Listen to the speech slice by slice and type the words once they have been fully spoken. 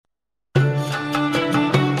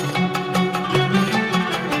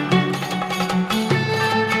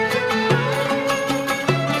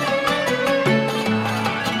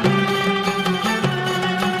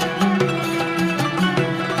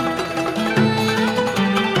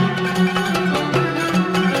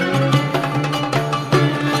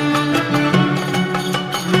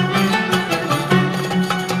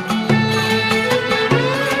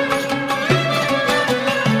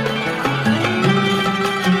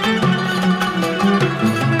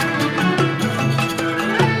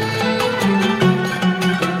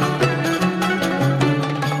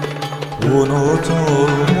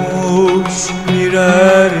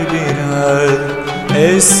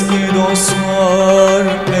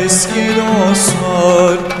eski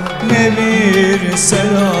dostlar, ne bir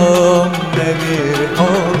selam ne bir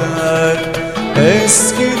haber.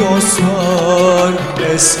 Eski dostlar,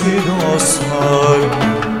 eski dostlar,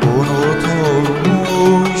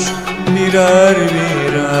 unutulmuş birer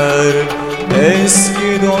birer.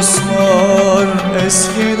 Eski dostlar,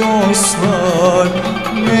 eski dostlar,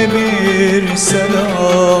 ne bir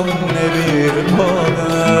selam ne bir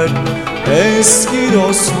haber. Eski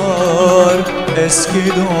dostlar, eski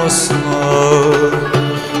dostlar.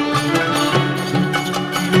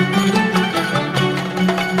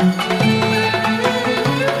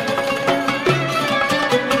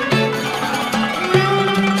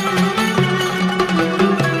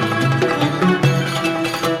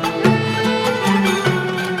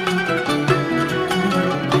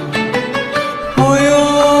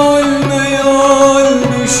 Hayal meyal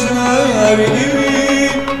düşler gibi,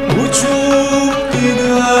 uçup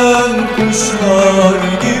giden kuşlar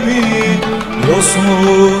gibi,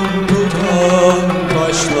 yosun tutan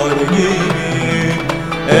taşlar gibi.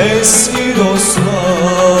 Eski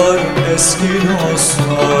dostlar, eski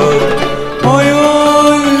dostlar.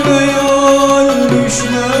 Hayal meyal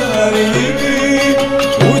düşler gibi,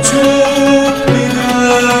 uçup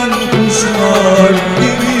giden kuşlar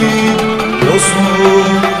gibi, yosun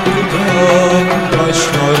tutan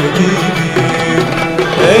taşlar gibi.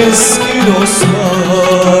 Eski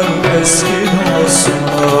dostlar, eski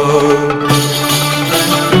dostlar.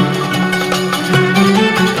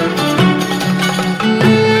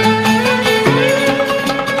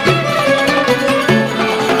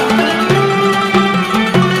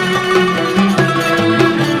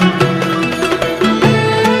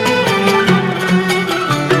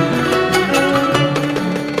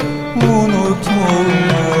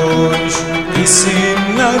 Unutulmuş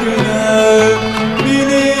isimlerde,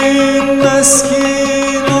 bilinmez ki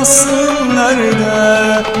nasıl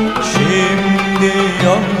nerede. Şimdi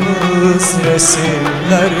yalnız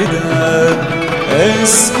resimlerde.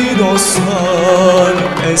 Eski dostlar,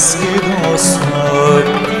 eski dostlar.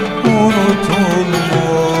 Unutulmuş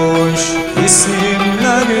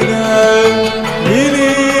isimlerde,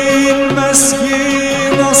 bilinmez ki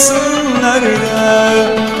nasıl nerede.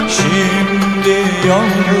 Şimdi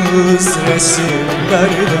yalnız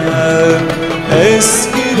resimlerde.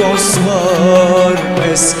 Eski dostlar,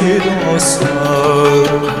 eski dostlar.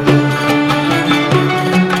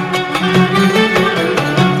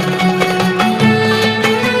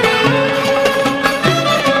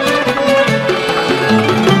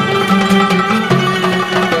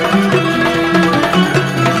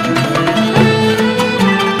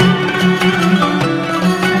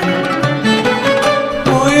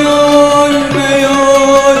 Hayal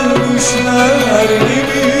meyal düşler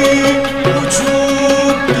gibi,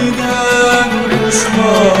 uçup giden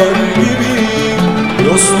kuşlar gibi,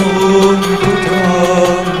 yosun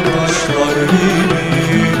tutan taşlar gibi.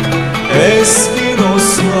 Eski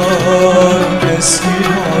dostlar, eski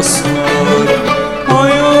dostlar.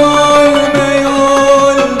 Hayal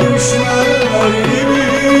meyal düşler gibi,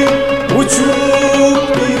 uçup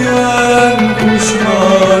giden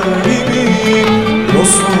kuşlar gibi,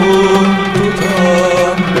 yosun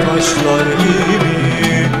tutan taşlar gibi.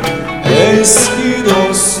 Eski